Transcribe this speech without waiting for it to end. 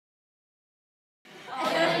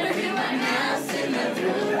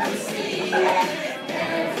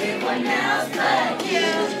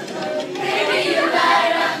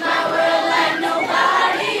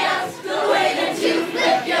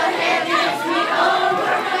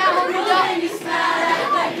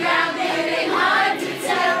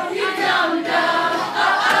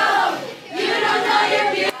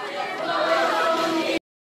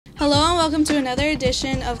welcome to another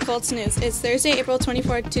edition of Colts News. It's Thursday, April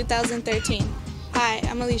 24th, 2013. Hi,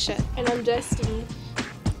 I'm Alicia. And I'm Destiny.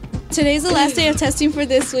 Today's the last day of testing for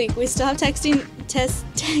this week. We still have testing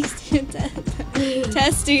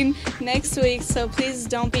next week, so please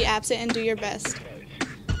don't be absent and do your best.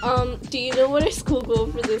 Do you know what our school goal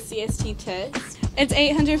for the CST test? It's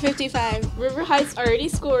 855. River Heights already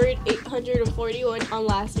scored 841 on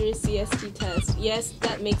last year's CST test. Yes,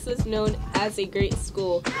 that makes us known as a great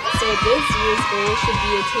school. So this year's goal should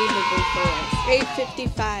be attainable for us.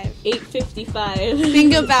 855. 855.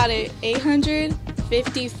 Think about it.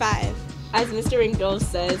 855. As Mr. Ringo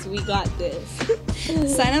says, we got this.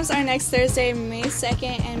 Sign-ups are next Thursday, May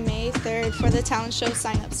 2nd and May 3rd for the talent show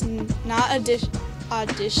sign-ups, not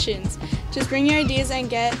auditions. Just bring your ideas and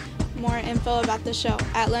get more info about the show.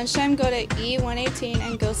 At lunchtime, go to E118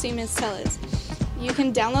 and go see Ms. Tellis. You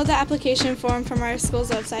can download the application form from our school's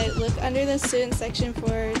website. Look under the student section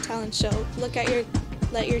for talent show. Let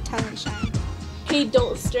your talent shine. Hey,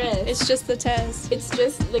 don't stress. It's just the test. It's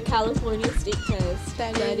just the California State test.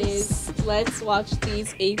 That is. Let's watch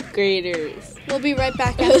these 8th graders. We'll be right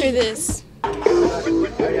back after this.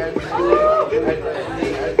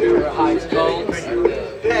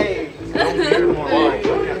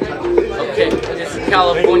 Okay, this is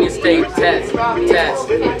California State test.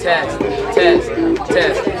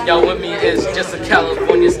 Y'all with me? It's just a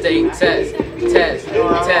California State test.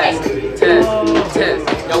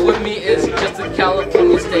 Y'all with me? It's just a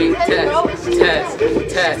California State test.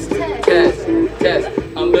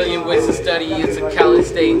 A million ways to study. It's a Cali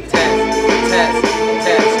State test.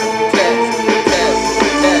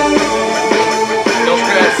 No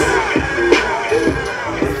stress.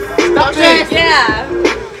 Stop it. Yeah.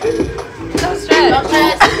 Don't stress.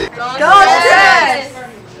 Don't stress.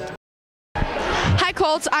 Hi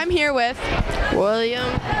Colts, I'm here with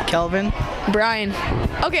William. Kelvin. Brian.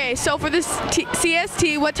 Okay, so for this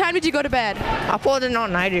CST, what time did you go to bed? I pulled an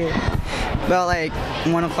all-nighter. About like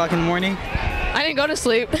 1 o'clock in the morning. I didn't go to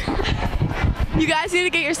sleep. You guys need to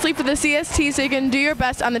get your sleep for the CST so you can do your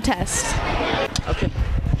best on the test. Okay.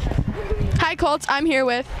 Hi Colts, I'm here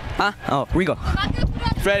with Rigo.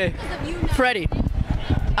 Freddie.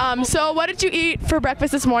 So what did you eat for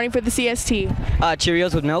breakfast this morning for the CST?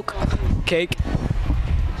 Cheerios with milk, cake,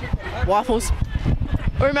 waffles.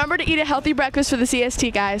 Remember to eat a healthy breakfast for the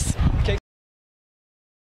CST, guys.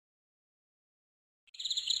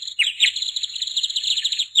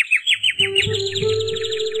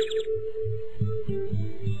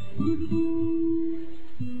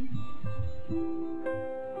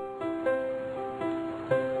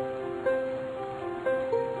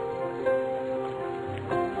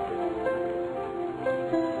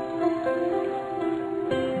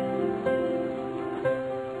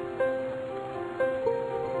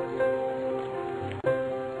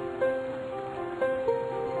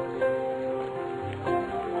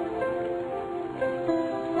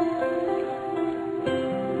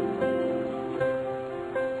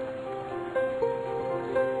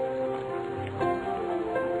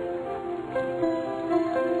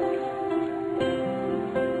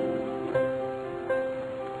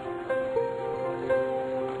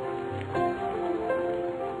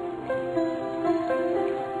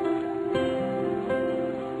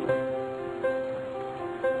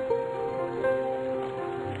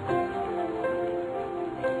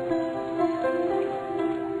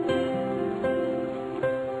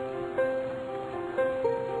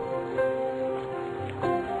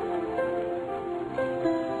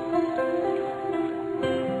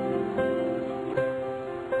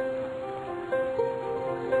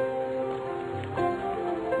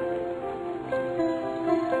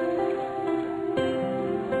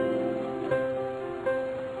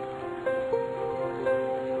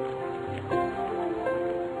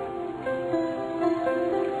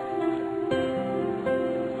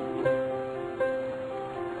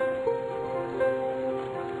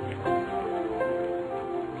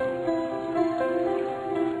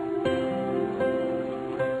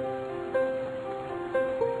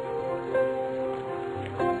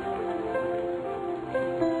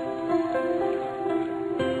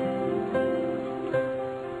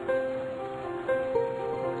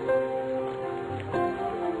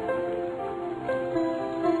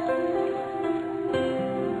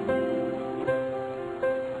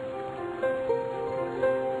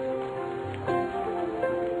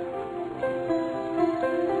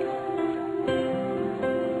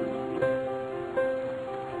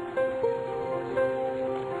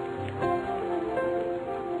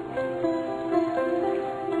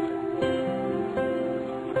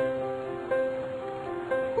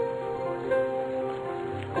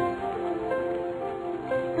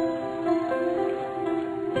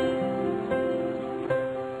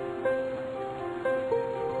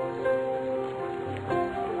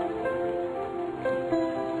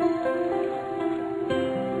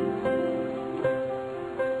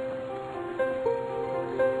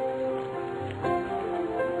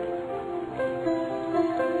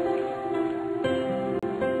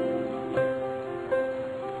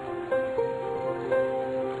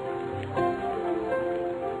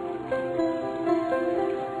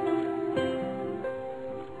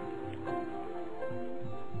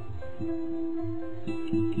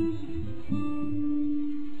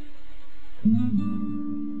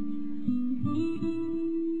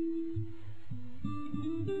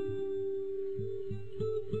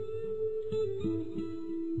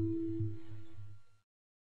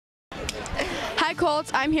 Hi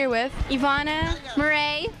Colts, I'm here with Ivana,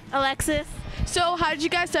 Murray, Alexis. So how did you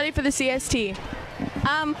guys study for the CST?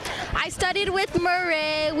 I studied with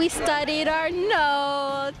Murray. We studied our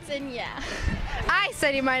notes, and yeah. I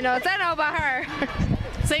studied my notes. I know about her.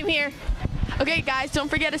 Same here. Okay guys, don't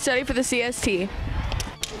forget to study for the CST.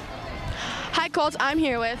 Hi Colts, I'm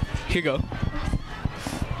here with Hugo.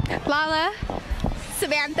 Lala,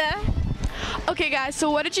 Samantha. Okay guys,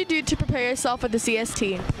 so what did you do to prepare yourself for the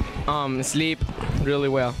CST? Sleep really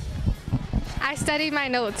well. I studied my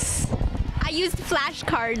notes. I used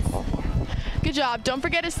flashcards. Good job. Don't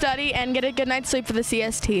forget to study and get a good night's sleep for the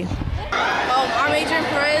CST. Our major in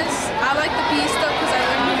Thurs. I like the PE stuff because I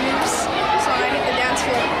learn new moves, so I hit the dance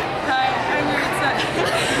floor. Hi, I'm Maritza.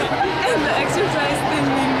 And the exercise thing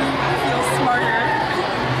made me feel smarter.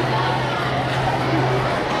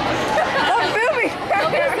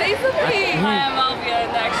 Say something. Hi, I'm Alvia,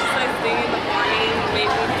 and the exercise thing in the morning made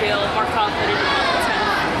me feel more confident about the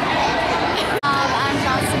test. I'm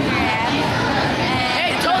Johnson Graham,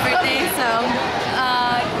 and it's my birthday, so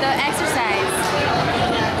the exercise,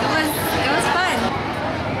 it was fun.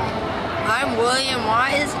 I'm William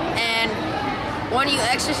Wise, and when you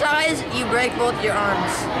exercise, you break both your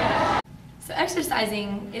arms. So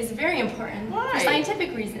exercising is very important for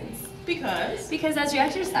scientific reasons. Because as you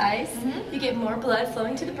exercise, you get more blood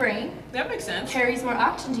flowing to the brain, that makes sense. carries more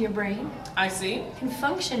oxygen to your brain, I see. can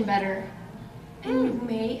function better, and you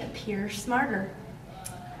may appear smarter.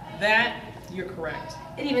 That you're correct.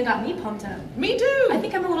 It even got me pumped up. Me too. I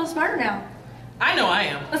think I'm a little smarter now. I know I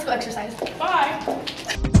am. Let's go exercise. Bye.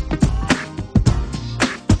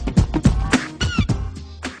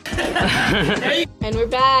 And we're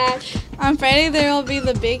back. On Friday, there will be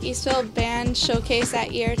the Big Eastville Band Showcase at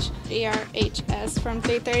ERHS from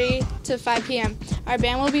 3:30 to 5 p.m. Our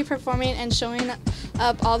band will be performing and showing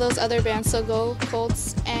up all those other bands, so go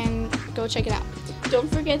Colts and go check it out.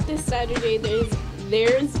 Don't forget this Saturday there's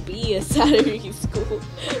be a Saturday school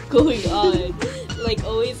going on. Like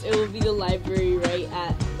always, it will be at the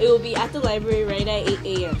library right at 8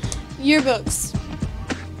 a.m. Yearbooks.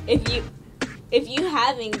 If you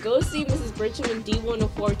haven't, go see Mrs. Bircham in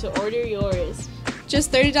D104 to order yours. Just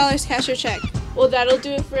 $30 cash or check. Well, that'll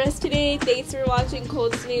do it for us today. Thanks for watching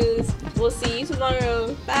Colts News. We'll see you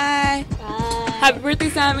tomorrow. Bye. Bye. Happy birthday,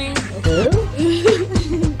 Sammy.